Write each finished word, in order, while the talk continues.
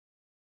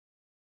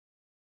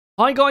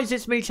Hi guys,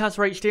 it's me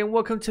ChazRHD and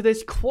welcome to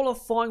this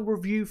qualifying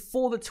review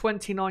for the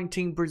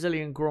 2019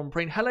 Brazilian Grand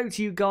Prix. And hello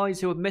to you guys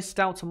who have missed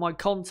out on my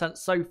content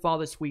so far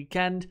this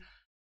weekend.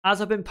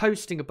 As I've been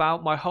posting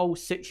about my whole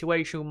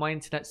situation with my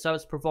internet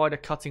service provider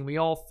cutting me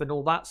off and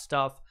all that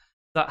stuff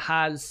that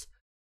has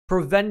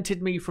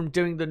prevented me from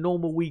doing the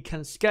normal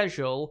weekend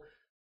schedule,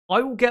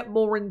 I will get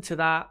more into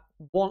that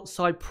once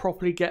I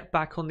properly get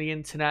back on the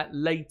internet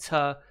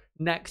later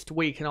next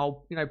week, and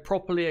I'll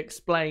properly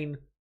explain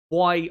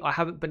why I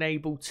haven't been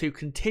able to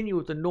continue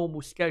with the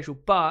normal schedule.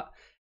 But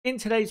in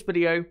today's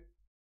video,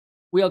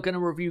 we are going to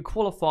review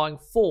qualifying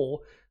for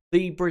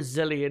the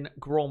Brazilian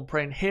Grand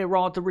Prix. And here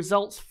are the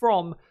results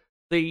from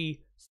the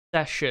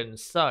session.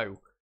 So,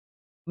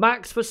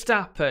 Max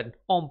Verstappen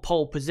on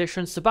pole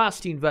position,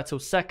 Sebastian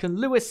Vettel second,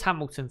 Lewis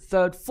Hamilton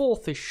third,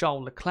 fourth is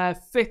Charles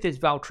Leclerc, fifth is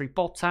Valtteri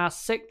Bottas,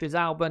 sixth is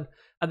Albon,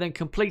 and then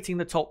completing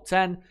the top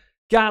 10,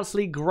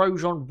 Gasly,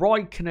 Grosjean,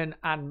 Raikkonen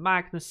and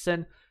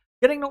Magnussen.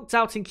 Getting knocked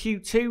out in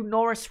Q2,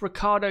 Norris,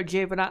 Ricciardo,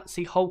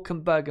 Giovinazzi,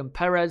 Hülkenberg and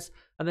Perez.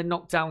 And then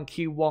knocked down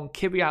Q1,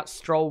 Kvyat,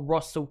 Stroll,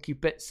 Russell,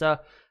 Kubica.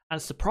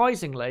 And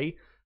surprisingly,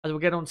 as we'll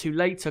get on to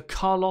later,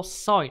 Carlos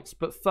Sainz.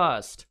 But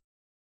first,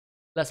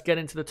 let's get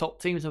into the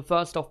top teams. And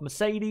first off,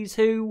 Mercedes,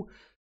 who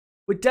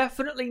were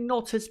definitely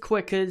not as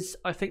quick as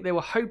I think they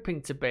were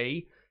hoping to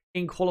be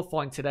in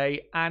qualifying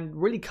today. And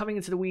really coming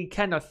into the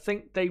weekend, I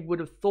think they would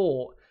have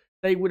thought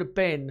they would have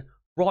been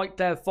right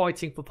there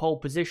fighting for pole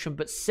position.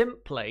 But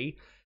simply,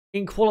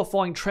 in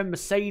qualifying trim,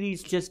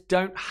 Mercedes just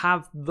don't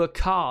have the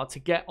car to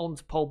get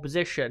onto pole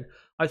position.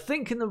 I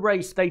think in the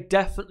race, they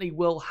definitely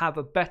will have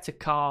a better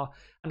car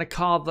and a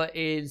car that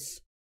is,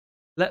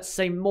 let's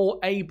say, more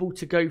able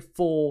to go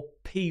for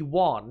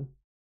P1.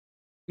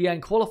 Yeah,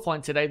 in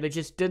qualifying today, they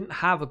just didn't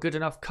have a good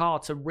enough car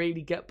to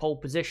really get pole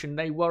position.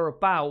 They were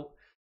about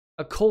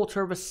a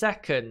quarter of a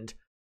second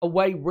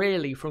away,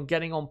 really, from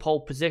getting on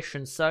pole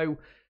position. So,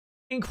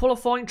 in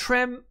qualifying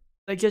trim,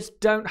 they just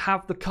don't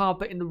have the car,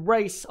 but in the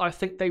race, I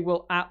think they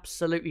will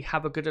absolutely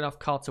have a good enough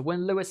car to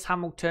win. Lewis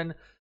Hamilton,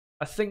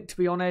 I think, to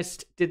be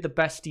honest, did the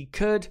best he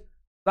could.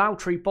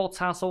 Valtteri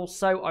Bottas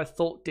also, I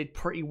thought, did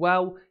pretty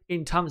well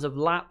in terms of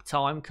lap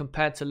time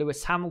compared to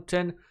Lewis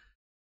Hamilton.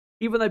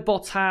 Even though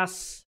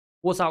Bottas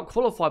was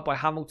out-qualified by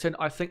Hamilton,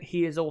 I think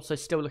he is also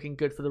still looking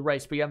good for the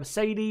race. But yeah,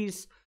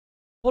 Mercedes,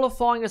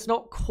 qualifying has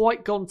not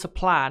quite gone to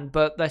plan,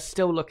 but they're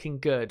still looking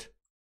good.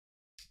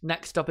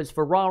 Next up is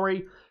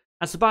Ferrari.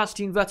 And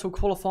Sebastian Vettel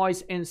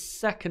qualifies in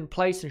second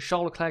place and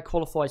Charles Leclerc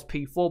qualifies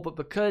P4. But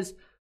because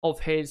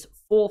of his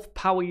fourth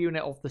power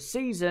unit of the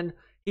season,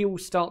 he will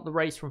start the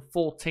race from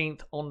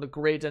 14th on the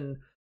grid. And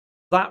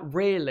that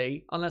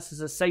really, unless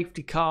there's a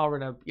safety car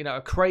and a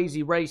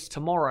crazy race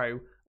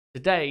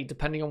today,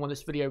 depending on when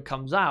this video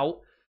comes out,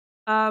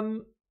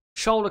 Charles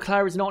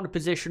Leclerc is not in a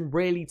position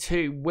really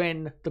to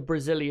win the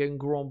Brazilian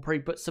Grand Prix.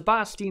 But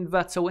Sebastian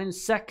Vettel in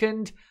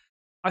second,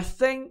 I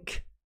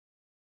think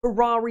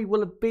Ferrari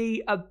will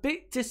be a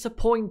bit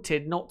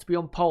disappointed not to be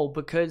on pole,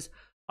 because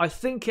I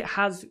think it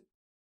has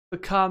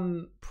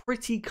become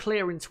pretty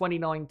clear in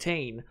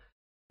 2019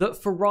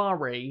 that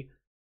Ferrari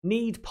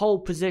need pole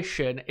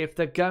position if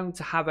they're going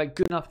to have a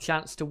good enough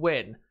chance to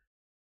win.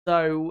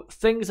 So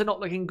things are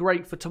not looking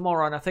great for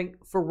tomorrow, and I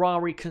think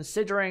Ferrari,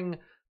 considering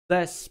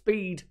their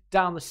speed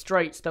down the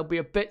straights, they'll be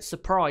a bit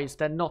surprised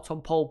they're not on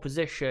pole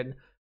position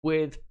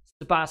with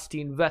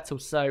Sebastian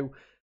Vettel. So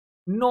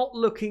not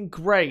looking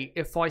great,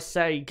 if I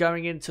say,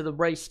 going into the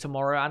race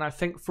tomorrow. And I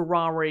think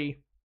Ferrari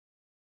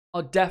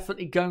are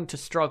definitely going to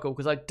struggle,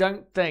 because I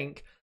don't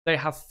think they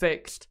have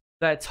fixed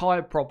their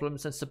tyre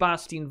problems. And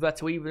Sebastian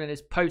Vettel, even in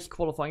his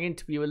post-qualifying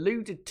interview,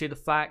 alluded to the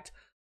fact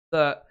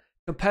that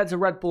compared to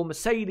Red Bull,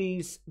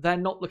 Mercedes, they're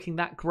not looking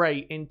that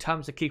great in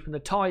terms of keeping the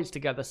tyres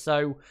together.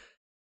 So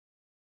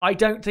I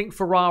don't think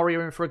Ferrari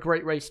are in for a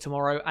great race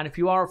tomorrow. And if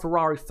you are a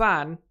Ferrari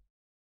fan,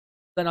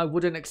 then I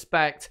wouldn't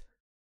expect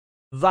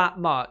that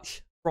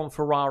much from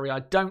Ferrari.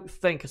 I don't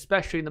think,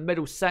 especially in the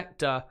middle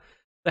sector,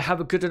 they have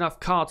a good enough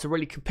car to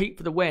really compete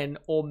for the win,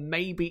 or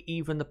maybe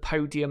even the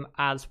podium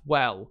as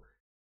well.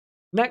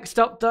 Next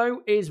up,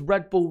 though, is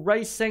Red Bull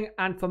Racing,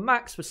 and for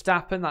Max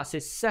Verstappen, that's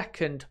his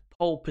second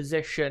pole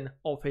position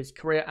of his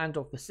career and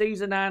of the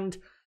season, and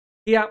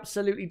he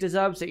absolutely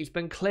deserves it. He's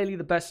been clearly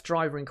the best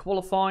driver in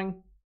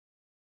qualifying,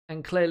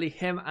 and clearly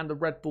him and the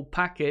Red Bull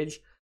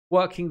package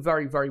working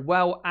very, very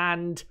well.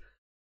 And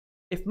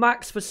if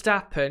Max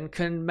Verstappen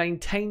can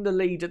maintain the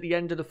lead at the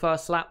end of the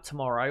first lap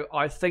tomorrow,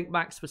 I think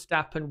Max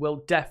Verstappen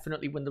will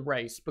definitely win the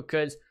race,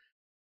 because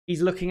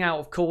he's looking out,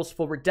 of course,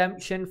 for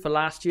redemption for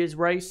last year's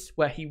race,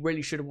 where he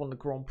really should have won the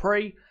Grand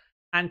Prix.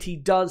 And he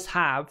does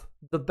have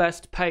the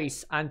best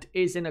pace and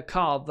is in a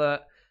car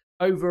that,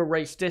 over a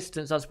race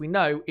distance, as we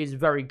know, is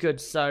very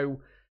good. So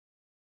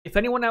if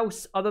anyone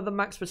else other than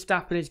Max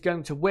Verstappen is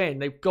going to win,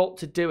 they've got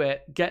to do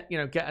it, get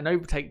an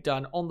overtake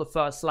done on the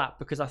first lap,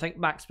 because I think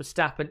Max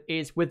Verstappen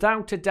is,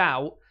 without a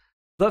doubt,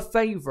 the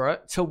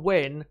favourite to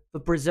win the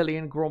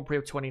Brazilian Grand Prix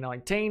of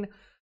 2019.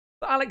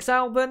 But Alex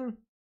Albon,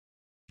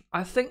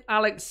 I think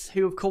Alex,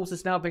 who of course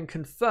has now been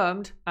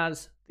confirmed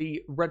as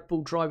the Red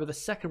Bull driver, the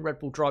second Red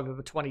Bull driver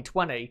for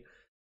 2020,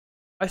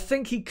 I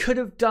think he could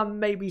have done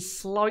maybe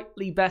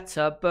slightly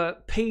better,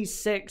 but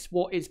P6,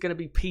 what is going to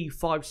be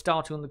P5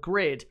 starting on the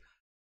grid,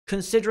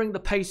 considering the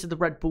pace of the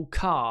Red Bull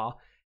car,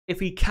 if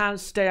he can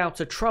stay out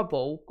of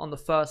trouble on the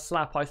first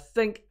lap, I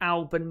think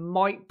Albon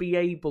might be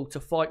able to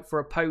fight for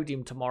a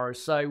podium tomorrow.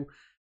 So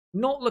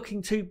not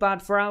looking too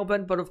bad for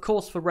Albon, but of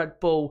course for Red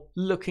Bull,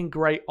 looking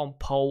great on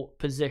pole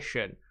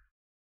position.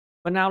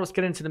 But now let's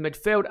get into the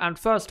midfield. And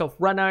first off,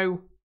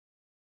 Renault.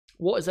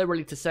 What is there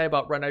really to say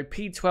about Renault?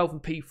 P12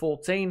 and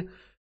P14.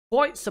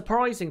 Quite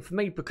surprising for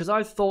me, because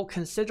I thought,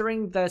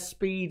 considering their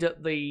speed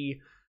at the,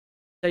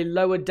 say,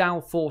 lower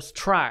downforce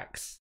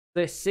tracks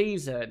this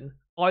season,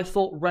 I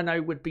thought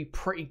Renault would be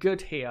pretty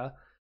good here.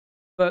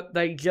 But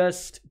they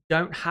just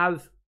don't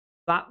have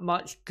that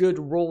much good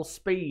raw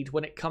speed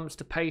when it comes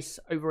to pace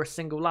over a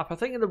single lap. I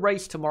think in the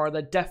race tomorrow,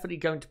 they're definitely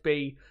going to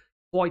be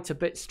quite a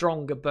bit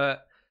stronger,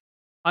 but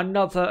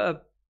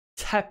another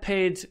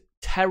tepid,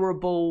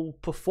 terrible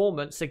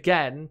performance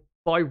again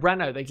by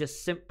Renault. They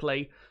just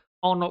simply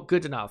are not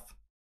good enough.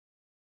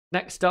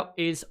 Next up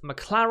is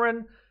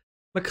McLaren.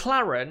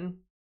 McLaren,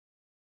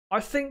 I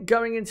think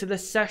going into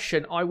this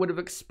session, I would have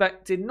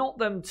expected not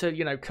them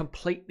to,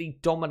 completely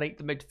dominate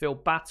the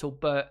midfield battle,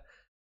 but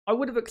I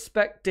would have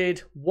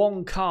expected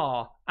one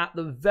car at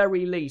the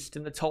very least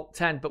in the top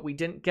 10, but we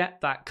didn't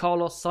get that.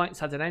 Carlos Sainz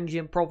had an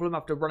engine problem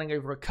after running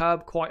over a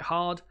curb quite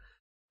hard.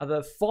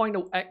 The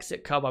final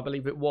exit curb, I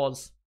believe it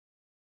was.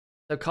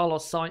 So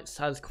Carlos Sainz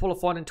has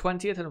qualified in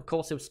 20th, and of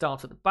course he'll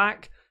start at the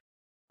back.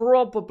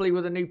 Probably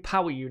with a new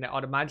power unit,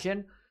 I'd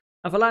imagine.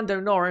 And for Lando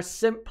Norris,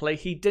 simply,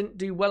 he didn't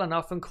do well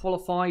enough and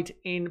qualified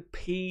in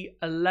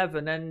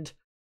P11. And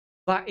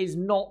that is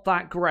not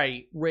that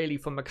great, really,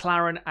 for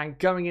McLaren. And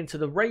going into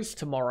the race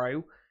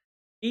tomorrow,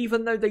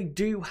 even though they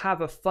do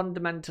have a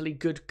fundamentally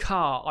good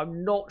car,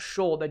 I'm not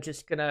sure they're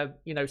just going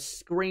to,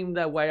 scream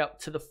their way up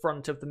to the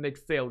front of the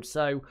midfield.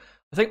 So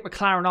I think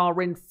McLaren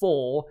are in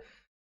for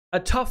a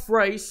tough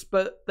race,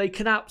 but they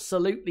can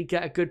absolutely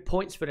get a good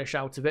points finish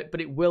out of it. But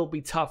it will be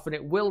tough, and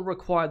it will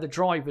require the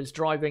drivers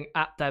driving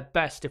at their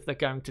best if they're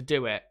going to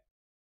do it.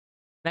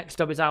 Next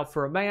up is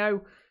Alfa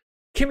Romeo.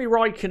 Kimi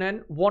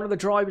Raikkonen, one of the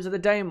drivers of the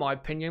day in my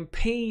opinion.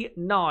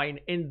 P9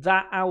 in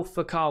that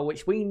Alfa car,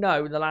 which we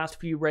know in the last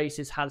few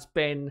races has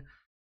been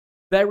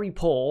very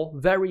poor,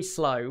 very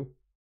slow.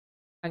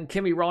 And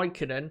Kimi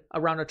Raikkonen,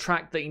 around a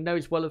track that he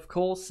knows well, of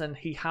course, and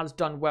he has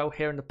done well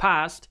here in the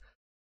past,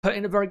 put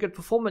in a very good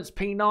performance,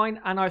 P9,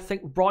 and I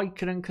think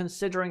Raikkonen,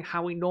 considering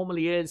how he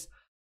normally is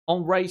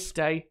on race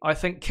day, I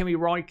think Kimi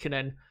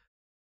Raikkonen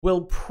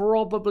will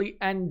probably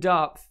end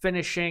up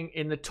finishing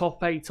in the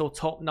top 8 or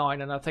top 9,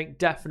 and I think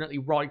definitely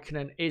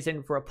Raikkonen is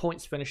in for a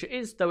points finish. It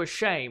is, though, a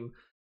shame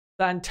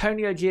that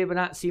Antonio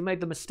Giovinazzi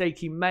made the mistake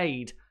he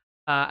made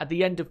at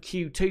the end of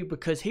Q2,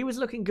 because he was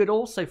looking good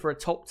also for a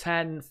top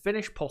 10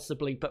 finish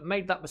possibly, but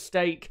made that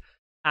mistake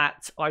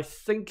at, I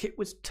think it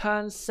was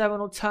turn 7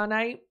 or turn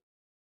 8.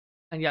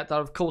 And yet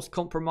that, of course,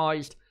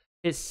 compromised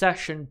his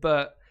session.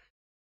 But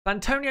if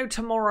Antonio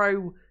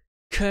tomorrow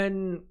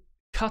can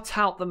cut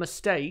out the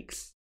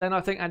mistakes, then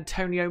I think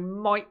Antonio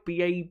might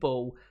be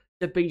able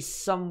to be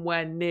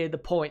somewhere near the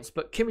points.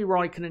 But Kimi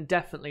Raikkonen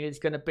definitely is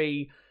going to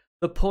be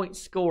the point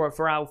scorer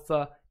for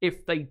Alfa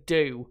if they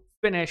do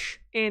finish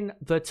in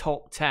the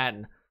top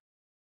 10.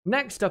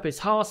 Next up is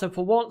Haas, and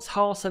for once,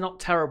 Haas are not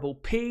terrible.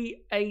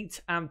 P8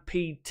 and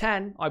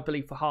P10, I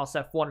believe, for Haas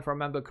F1, if I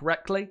remember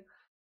correctly.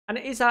 And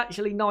it is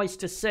actually nice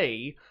to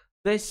see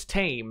this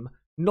team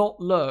not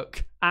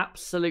look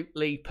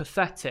absolutely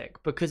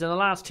pathetic, because in the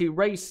last two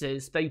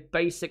races, they've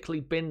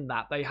basically been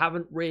that. They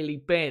haven't really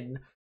been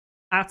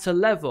at a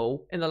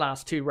level in the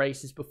last two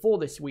races before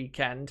this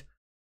weekend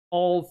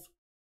of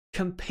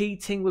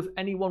competing with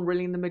anyone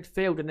really in the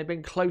midfield, and they've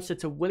been closer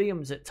to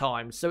Williams at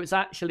times. So it's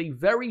actually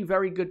very,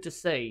 very good to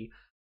see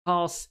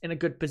Haas in a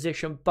good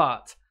position.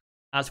 But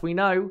as we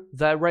know,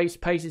 their race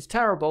pace is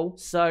terrible,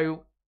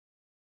 so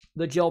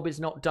the job is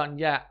not done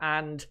yet,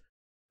 and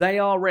they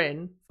are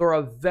in for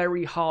a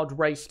very hard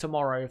race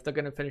tomorrow if they're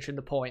going to finish in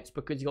the points,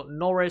 because you've got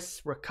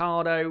Norris,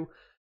 Ricciardo,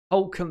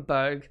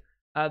 Hülkenberg,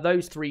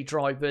 those three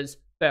drivers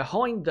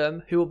behind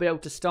them who will be able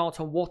to start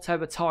on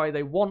whatever tyre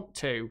they want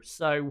to.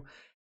 So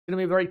it's going to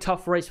be a very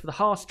tough race for the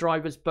Haas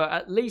drivers, but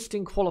at least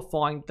in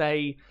qualifying,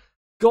 they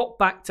got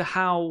back to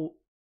how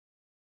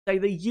they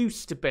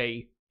used to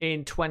be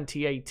in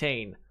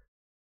 2018.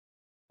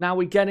 Now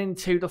we get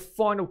into the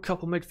final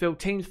couple midfield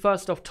teams.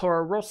 First off,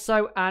 Toro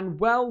Rosso, and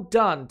well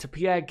done to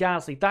Pierre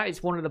Gasly. That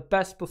is one of the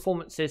best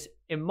performances,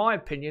 in my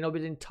opinion, of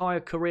his entire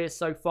career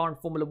so far in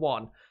Formula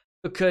 1.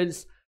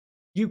 Because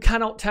you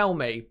cannot tell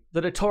me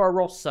that a Toro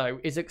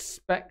Rosso is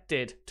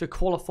expected to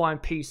qualify in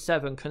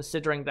P7,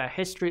 considering their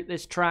history at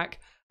this track,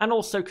 and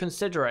also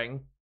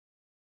considering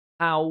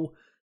how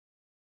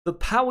the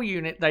power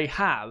unit they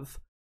have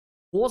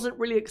wasn't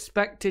really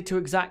expected to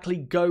exactly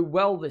go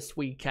well this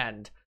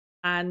weekend.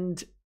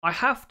 And I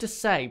have to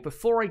say,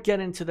 before I get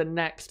into the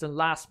next and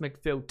last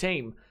midfield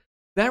team,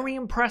 very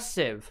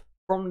impressive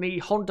from the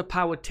Honda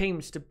powered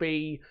teams to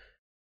be,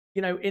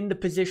 you know, in the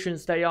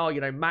positions they are,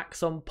 you know,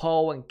 Max on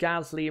pole and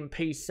Gasly in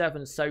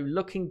P7. So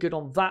looking good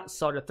on that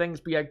side of things.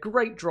 But yeah,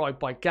 great drive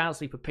by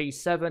Gasly for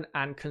P7.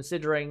 And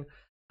considering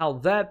how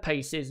their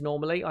pace is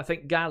normally, I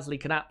think Gasly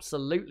can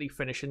absolutely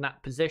finish in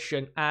that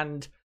position.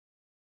 And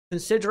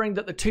considering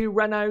that the 2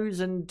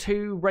 Renaults and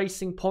 2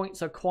 Racing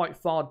Points are quite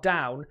far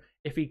down,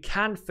 if he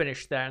can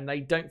finish there and they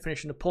don't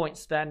finish in the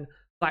points, then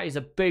that is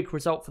a big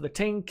result for the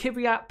team.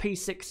 Kvyat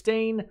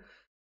P16.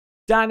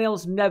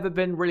 Daniel's never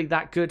been really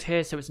that good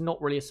here, so it's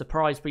not really a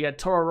surprise. But yeah,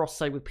 Toro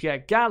Rosso with Pierre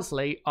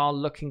Gasly are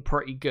looking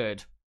pretty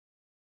good.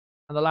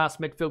 And the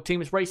last midfield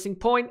team is Racing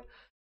Point.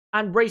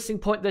 And Racing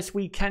Point this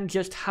weekend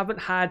just haven't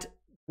had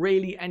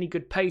really any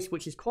good pace,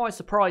 which is quite a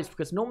surprise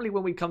because normally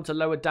when we come to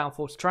lower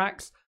downforce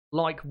tracks,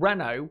 like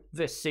Renault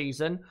this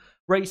season,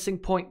 Racing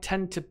Point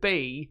tend to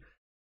be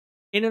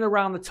in and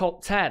around the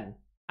top 10.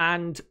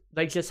 And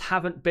they just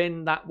haven't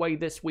been that way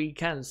this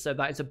weekend. So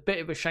that is a bit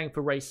of a shame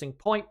for Racing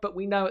Point. But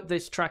we know at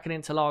this track in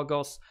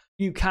Interlagos,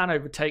 you can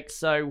overtake.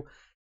 So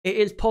it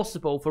is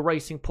possible for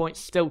Racing Point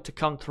still to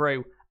come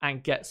through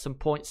and get some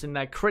points in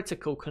their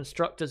critical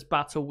constructors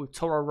battle with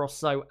Toro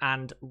Rosso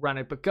and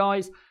Renault. But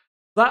guys,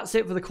 that's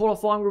it for the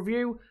qualifying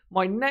review.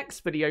 My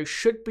next video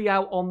should be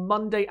out on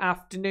Monday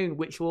afternoon,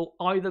 which will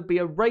either be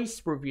a race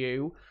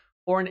review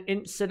or an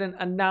incident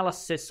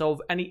analysis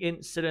of any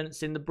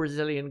incidents in the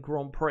Brazilian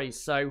Grand Prix.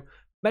 So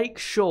make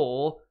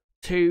sure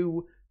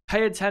to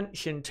pay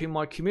attention to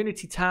my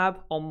community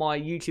tab on my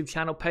YouTube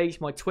channel page,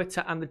 my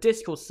Twitter and the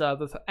Discord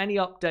server for any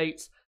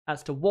updates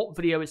as to what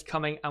video is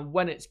coming and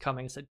when it's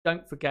coming. So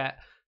don't forget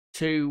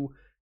to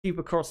keep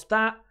across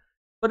that.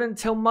 But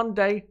until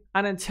Monday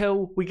and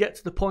until we get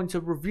to the point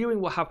of reviewing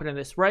what happened in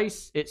this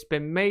race, it's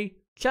been me,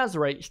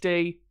 Chazza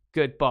HD.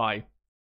 Goodbye.